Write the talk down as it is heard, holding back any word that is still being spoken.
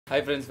Hi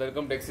friends,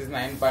 welcome to exercise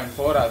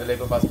 9.4. அதில்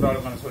இப்போ first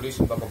problem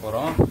solution பார்க்க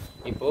போகிறோம்.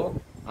 இப்போ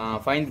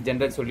find the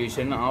general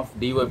solution of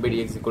dy by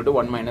dx equal to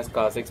 1 minus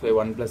cos x by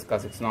 1 plus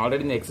cos x. நான்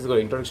already இந்த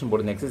exercise introduction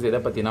போட்டு exercise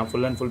எதை பற்றினா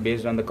full and full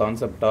based on the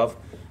concept of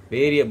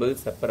variable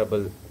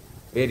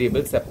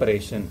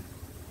separation.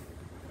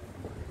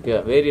 Okay,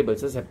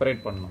 variables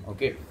separate பண்ணணும்.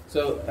 Okay,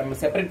 so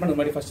நம்ம separate பண்ணுறது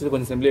மாதிரி first இது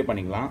கொஞ்சம் சிம்பிளை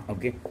பண்ணிக்கலாம்.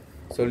 Okay,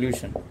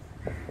 solution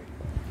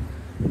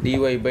dy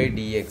by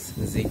dx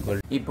is equal.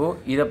 இப்போ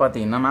இதை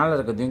பார்த்தீங்கன்னா மேலே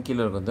இருக்கிறதையும்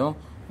கீழே இருக்கிறதும்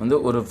வந்து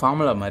ஒரு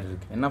ஃபார்முலா மாதிரி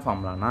இருக்குது. என்ன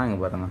ஃபார்முலானா இங்கே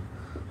பாருங்கள்,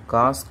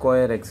 cos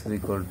square x is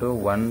equal to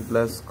 1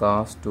 plus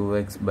cos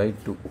 2x by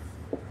 2.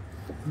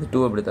 இந்த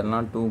 2 எப்படி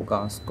தரலாம், 2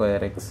 cos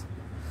square x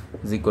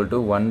is equal to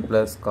 1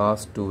 plus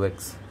cos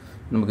 2x.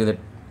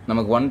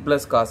 நமக்கு 1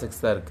 plus cos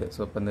x தான் இருக்குது.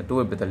 ஸோ இப்போ இந்த 2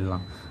 எப்படி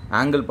தள்ளலாம்,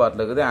 ஆங்கிள்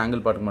பார்ட்டில் இருக்குது,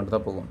 ஆங்கிள் பார்ட்டுக்கு மட்டும்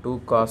தான் போகும். 2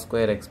 cos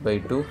square x by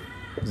 2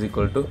 is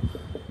equal to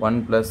 1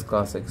 plus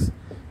cos x.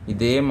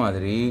 இதே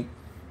மாதிரி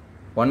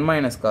 1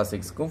 minus cos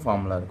x க்கும்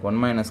ஃபார்முலா இருக்குது. 1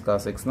 minus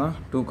cos x னா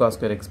 2 cos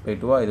square x by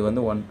 2, இது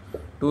வந்து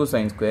 2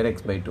 sin square x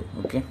by 2.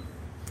 Okay,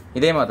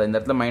 இதே மாதிரி இந்த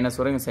இடத்துல மைனஸ்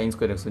வரும், இங்கே sin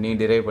square x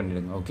நீங்கள் டிரைவ்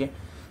பண்ணிவிடுங்க. ஓகே,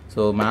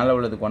 ஸோ மேலே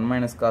உள்ளதுக்கு 1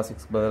 minus cos x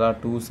பதிலாக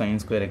 2 sin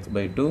square x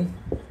by 2,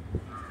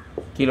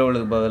 கீழே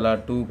உள்ளதுக்கு பதிலாக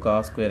 2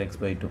 cos square x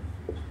by 2.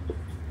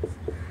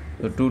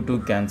 So 2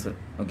 cancel.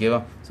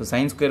 ஓகேவா, so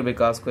sin square by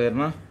cos square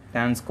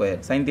tan square,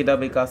 sin theta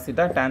by cos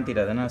theta tan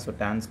theta தானே. So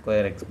tan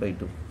square x by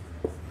 2.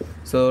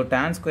 So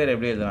tan square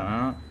எப்படி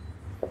எழுதலாம்னா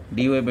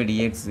dy by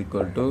dx is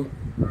equal to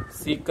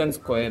secant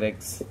square x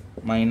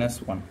minus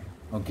 1.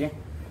 Okay,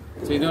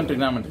 so இதுவும்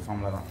trigonometry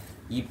formula தான்.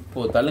 இப்போ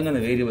தள்ளுங்க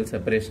இந்த variable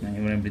separation,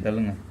 இவன் இப்படி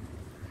தள்ளுங்க.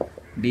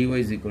 dy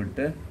is equal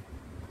to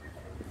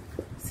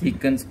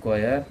secant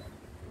square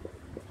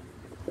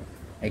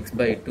x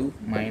by 2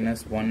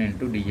 minus 1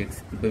 into dx.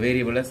 இப்போ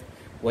வேரியபிளை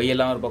y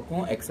எல்லாம் ஒரு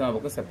பக்கம் x எல்லாம் ஒரு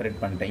பக்கம் செப்பரேட்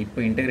பண்ணிட்டேன்.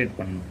 இப்போ இன்டெகிரேட்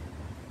பண்ணணும்.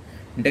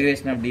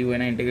 இன்டெகிரேஷன் ஆஃப் dy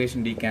னா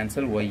integration d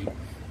cancel y.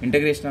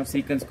 Integration of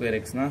secant square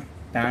x னா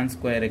tan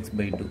square x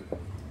by 2.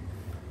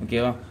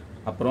 ஓகேவா,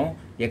 அப்புறம்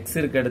எக்ஸ்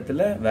இருக்க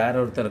இடத்துல வேற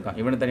ஒருத்தர் இருக்கான்,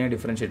 இவனை தனியாக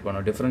டிஃப்ரென்ஷியேட்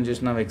பண்ணணும்.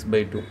 Differentiation of X by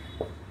 2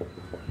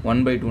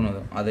 1 by 2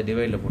 வரும், அதை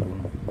டிவைடில்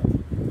போட்டுக்கணும்.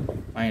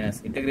 Minus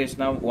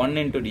integration of 1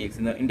 into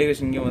dx, இந்த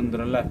இன்டெகிரேஷன் இங்கே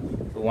வந்துடும்ல.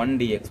 ஸோ 1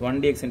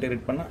 dx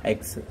இன்டெகிரேட் பண்ணால்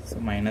எக்ஸ்,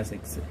 ஸோ மைனஸ்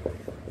எக்ஸ்.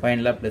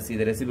 ஃபைனலாக ப்ளஸ்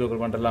இதை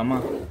reciprocal பண்ணுறலாமா.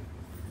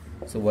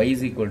 So y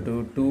is equal to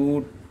 2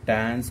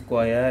 tan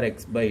square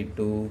x by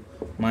 2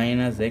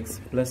 minus x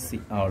plus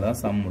c. அவ்வளோதான்,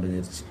 some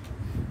முடிஞ்சிருச்சு.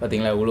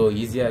 பார்த்தீங்களா இவ்வளோ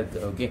ஈஸியாக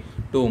இருக்குது. ஓகே,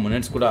 2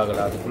 minutes கூட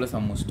ஆகலை, அதுக்குள்ளே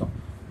சம் முடிச்சிட்டோம்.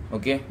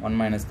 ஓகே, 1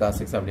 minus cos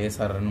x அப்படியே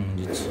சரன்னு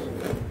முடிஞ்சிச்சு.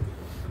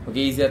 ஓகே,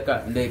 ஈஸியாக இருக்கா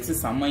இந்த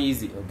எக்ஸஸ், செம்ம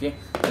ஈஸி. ஓகே,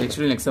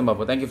 நெக்ஸ்ட்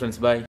பார்ப்போம். தேங்க்யூ ஃப்ரெண்ட்ஸ், பாய்.